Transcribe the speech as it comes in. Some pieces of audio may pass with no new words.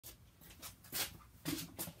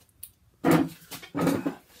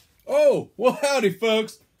Oh, well, howdy,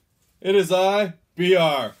 folks. It is I,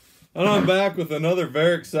 BR, and I'm back with another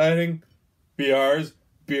very exciting BR's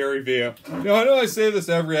beer review. Now, I know I say this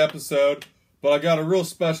every episode, but I got a real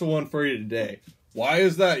special one for you today. Why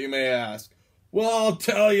is that, you may ask? Well, I'll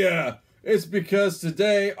tell you. It's because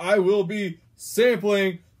today I will be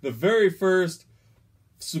sampling the very first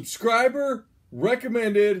subscriber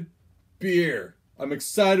recommended beer. I'm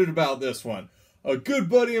excited about this one. A good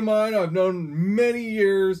buddy of mine I've known many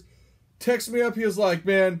years texts me up. He was like,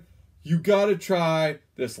 man, you gotta try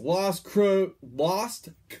this Lost Coasts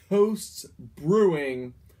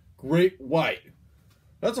Brewing Great White.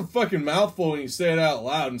 That's a fucking mouthful when you say it out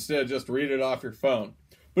loud instead of just read it off your phone.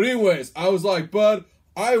 But anyways, I was like, bud,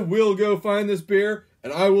 I will go find this beer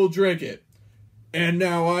and I will drink it. And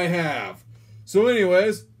now I have. So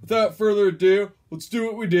anyways, without further ado, let's do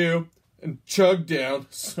what we do and chug down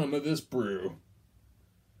some of this brew.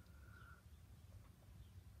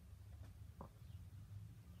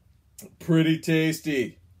 Pretty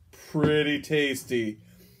tasty. Pretty tasty.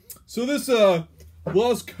 So this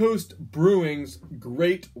Lost Coast Brewing's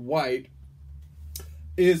Great White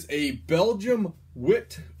is a Belgium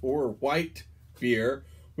wit or white beer,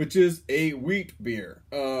 which is a wheat beer.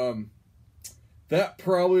 That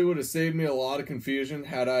probably would have saved me a lot of confusion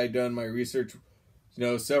had I done my research,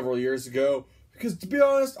 several years ago. Because to be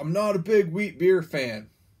honest, I'm not a big wheat beer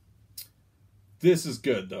fan. This is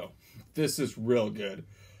good though. This is real good.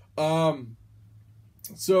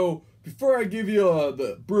 So before I give you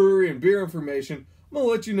the brewery and beer information, I'm going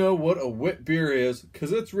to let you know what a wit beer is,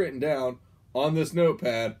 because it's written down on this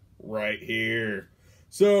notepad right here.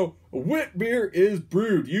 So a wit beer is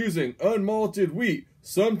brewed using unmalted wheat,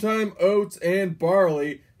 sometimes oats and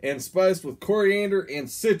barley, and spiced with coriander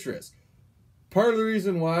and citrus. Part of the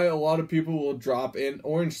reason why a lot of people will drop in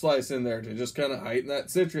orange slice in there to just kind of heighten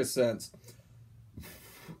that citrus sense.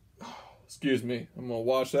 Excuse me. I'm going to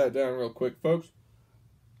wash that down real quick, folks.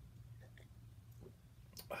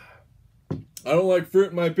 I don't like fruit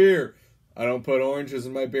in my beer. I don't put oranges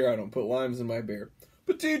in my beer. I don't put limes in my beer.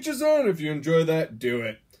 But to each his own. If you enjoy that, do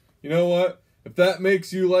it. You know what? If that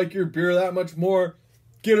makes you like your beer that much more,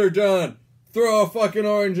 get her done. Throw a fucking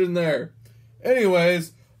orange in there.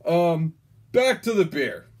 Anyways, back to the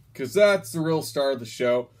beer, because that's the real star of the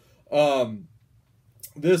show.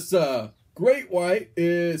 This Great White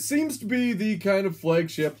seems to be the kind of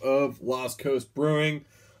flagship of Lost Coast Brewing.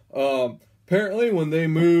 Apparently, when they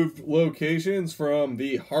moved locations from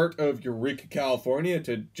the heart of Eureka, California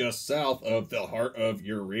to just south of the heart of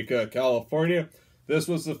Eureka, California, this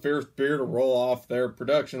was the first beer to roll off their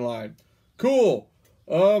production line. Cool.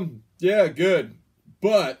 Yeah, good.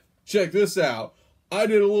 But check this out. I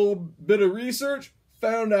did a little bit of research,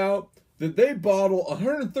 found out that they bottle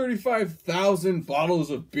 135,000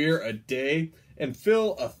 bottles of beer a day and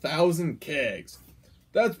fill 1,000 kegs.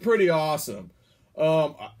 That's pretty awesome.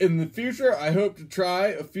 In the future, I hope to try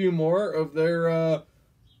a few more of their,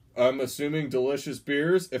 I'm assuming, delicious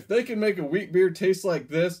beers. If they can make a wheat beer taste like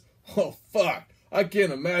this, oh, fuck. I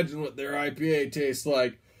can't imagine what their IPA tastes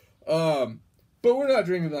like. But we're not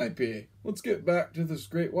drinking the IPA. Let's get back to this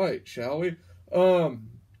Great White, shall we?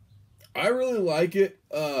 I really like it.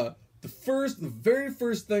 The very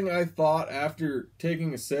first thing I thought after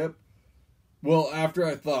taking a sip, after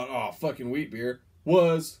I thought, oh, fucking wheat beer,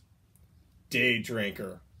 was day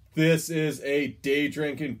drinker. This is a day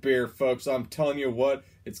drinking beer, folks. I'm telling you what,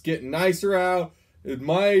 it's getting nicer out. In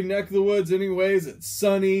my neck of the woods anyways, it's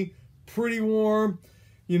sunny, pretty warm.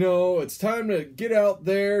 It's time to get out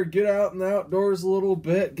there, get out in the outdoors a little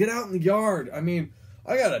bit, get out in the yard. I mean,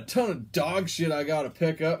 I got a ton of dog shit I gotta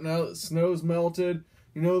pick up now that snow's melted.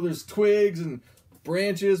 There's twigs and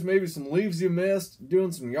branches, maybe some leaves you missed,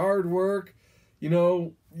 doing some yard work. You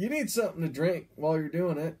need something to drink while you're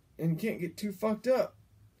doing it, and you can't get too fucked up.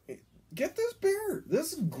 Get this beer.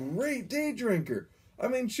 This is a great day drinker. I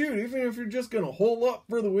mean, shoot, even if you're just going to hole up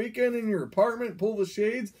for the weekend in your apartment, pull the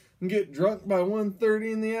shades, and get drunk by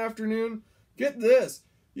 1:30 in the afternoon, get this.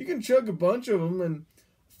 You can chug a bunch of them, and I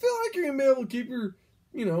feel like you're going to be able to keep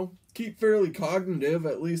keep fairly cognitive,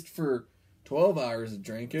 at least for 12 hours of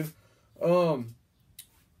drinking. And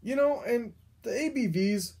the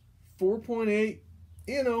ABV's 4.8,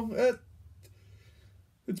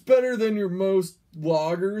 it's better than your most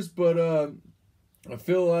lagers, but I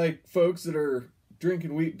feel like folks that are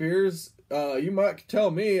drinking wheat beers, you might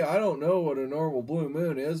tell me, I don't know what a normal Blue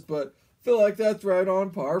Moon is, but I feel like that's right on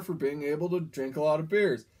par for being able to drink a lot of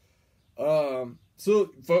beers. So,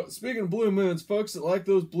 speaking of Blue Moons, folks that like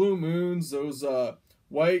those Blue Moons, those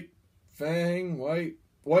White Fang, White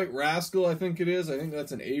Rascal, I think it is. I think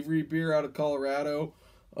that's an Avery beer out of Colorado.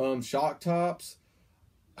 Shock Tops.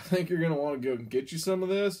 I think you're going to want to go and get you some of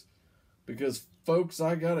this because, folks,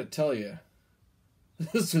 I got to tell you,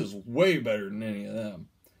 this is way better than any of them.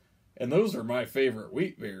 And those are my favorite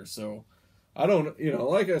wheat beers. So I don't,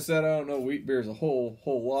 like I said, I don't know wheat beers a whole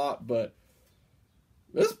lot, but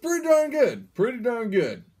it's pretty darn good. Pretty darn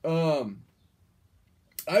good.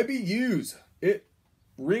 IBUs, it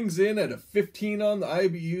rings in at a 15 on the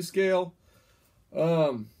IBU scale.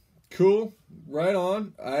 Cool. Right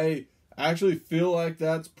on. I actually feel like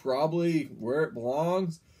that's probably where it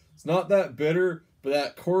belongs. It's not that bitter, but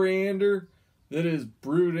that coriander that is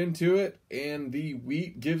brewed into it and the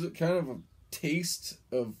wheat gives it kind of a taste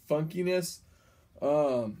of funkiness.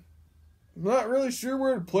 I'm not really sure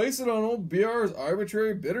where to place it on old BR's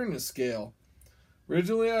arbitrary bitterness scale.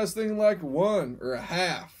 Originally I was thinking like a 1 or a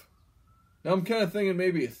half. Now I'm kind of thinking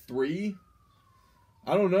maybe a 3.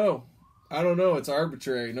 I don't know. It's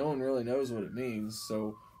arbitrary. No one really knows what it means.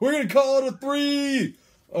 So we're going to call it a 3.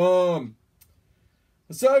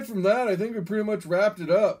 Aside from that, I think we pretty much wrapped it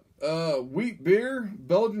up. Wheat beer,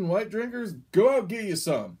 Belgian white drinkers, go out get you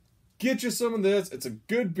some. Get you some of this. It's a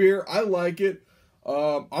good beer. I like it.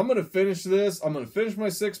 I'm going to finish this. I'm going to finish my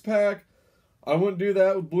 6-pack. I wouldn't do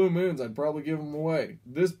that with Blue Moons. I'd probably give them away.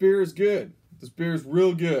 This beer is good. This beer is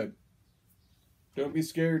real good. Don't be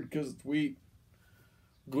scared because it's wheat.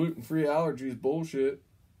 Gluten-free allergies bullshit.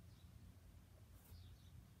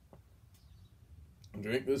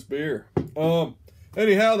 Drink this beer.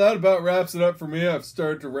 Anyhow, that about wraps it up for me. I've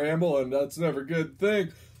started to ramble, and that's never a good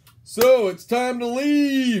thing. So, it's time to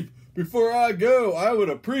leave. Before I go, I would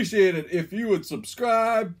appreciate it if you would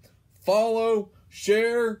subscribe, follow,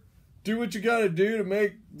 share, do what you gotta do to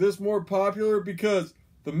make this more popular, because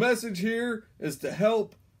the message here is to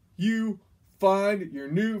help you find your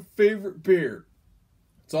new favorite beer.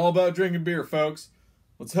 It's all about drinking beer, folks.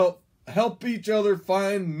 Let's help each other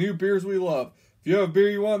find new beers we love. If you have a beer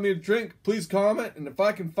you want me to drink, please comment, and if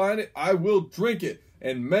I can find it, I will drink it,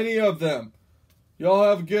 and many of them. Y'all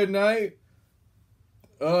have a good night.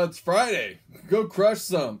 It's Friday. Go crush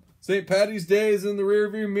some. St. Patty's Day is in the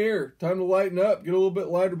rearview mirror. Time to lighten up. Get a little bit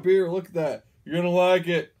lighter beer. Look at that. You're going to like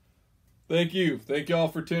it. Thank you. Thank y'all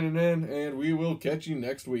for tuning in, and we will catch you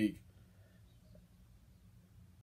next week.